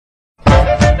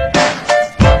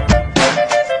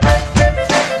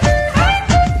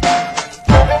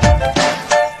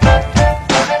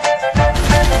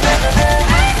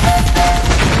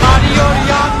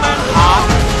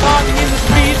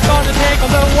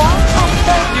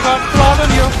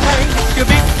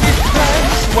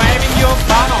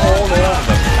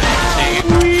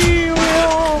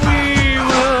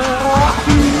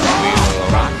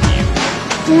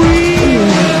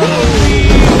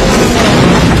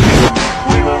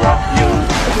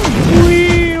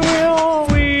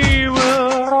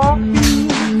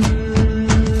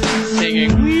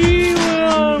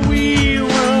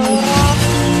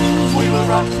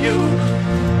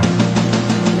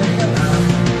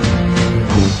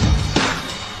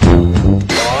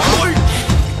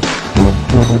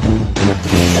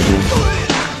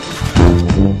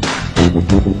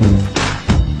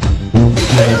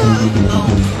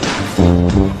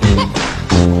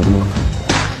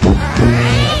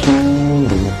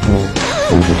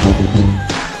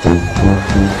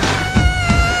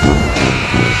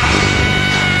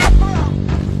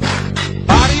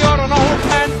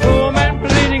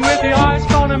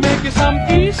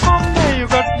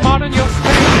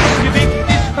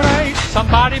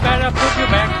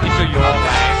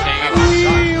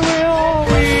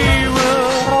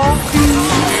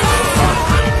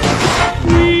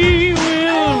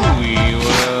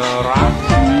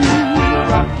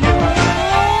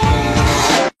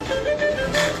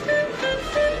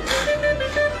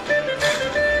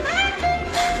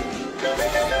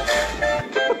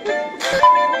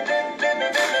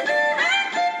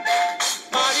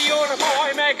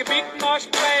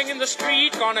playing in the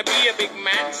street, gonna be a big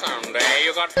man someday.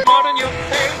 You got mud on your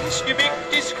face, you big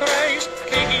disgrace,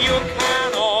 kicking your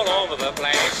can all over the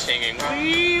place, singing,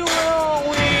 we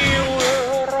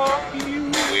will rock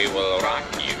you, we will rock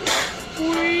you,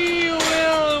 we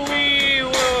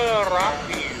will rock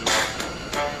you.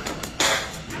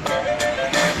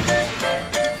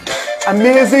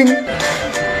 Amazing.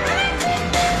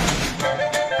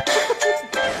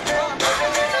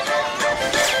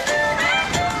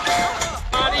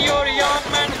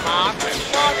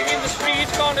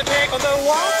 Gonna take on the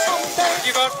world someday.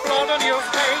 You got blood on your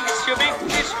face, your big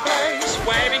disgrace,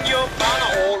 waving your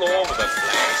banner all over the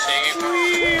place, singing,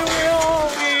 we will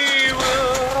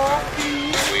rock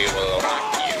you, we will rock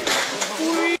you.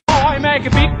 Boy, make a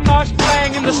big noise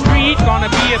playing in the street, gonna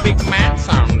be a big man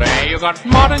someday. You got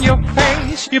mud on your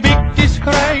face, your big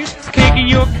disgrace, kicking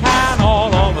your can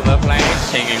all over the place,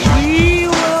 singing, we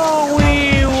will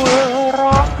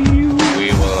rock you,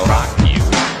 we will rock you,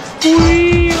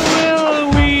 we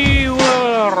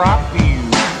rock you.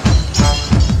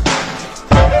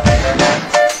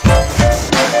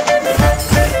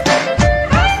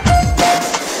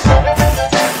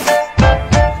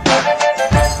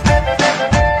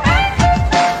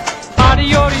 Buddy,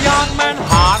 you're a young man,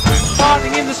 hard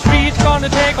starting in the streets, gonna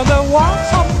take on the world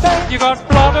someday. You got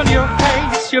blood on your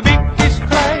face, your big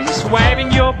disgrace,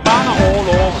 waving your banner all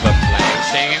over the place,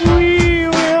 singing, we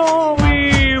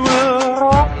will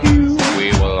rock you,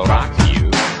 we will rock you,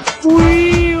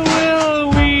 we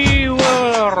will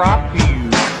rock you,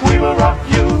 we will rock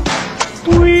you,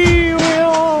 we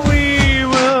will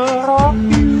rock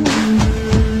you,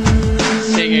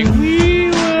 singing, we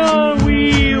will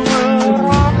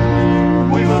rock you,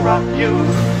 we will rock you.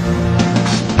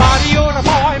 Buddy, you're a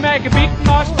boy, make a big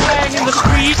noise playing in the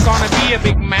street, gonna be a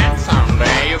big man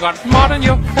someday. You got mud on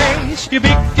your face, you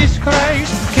big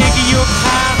disgrace, kicking your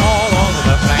can all over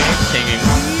the place, singing,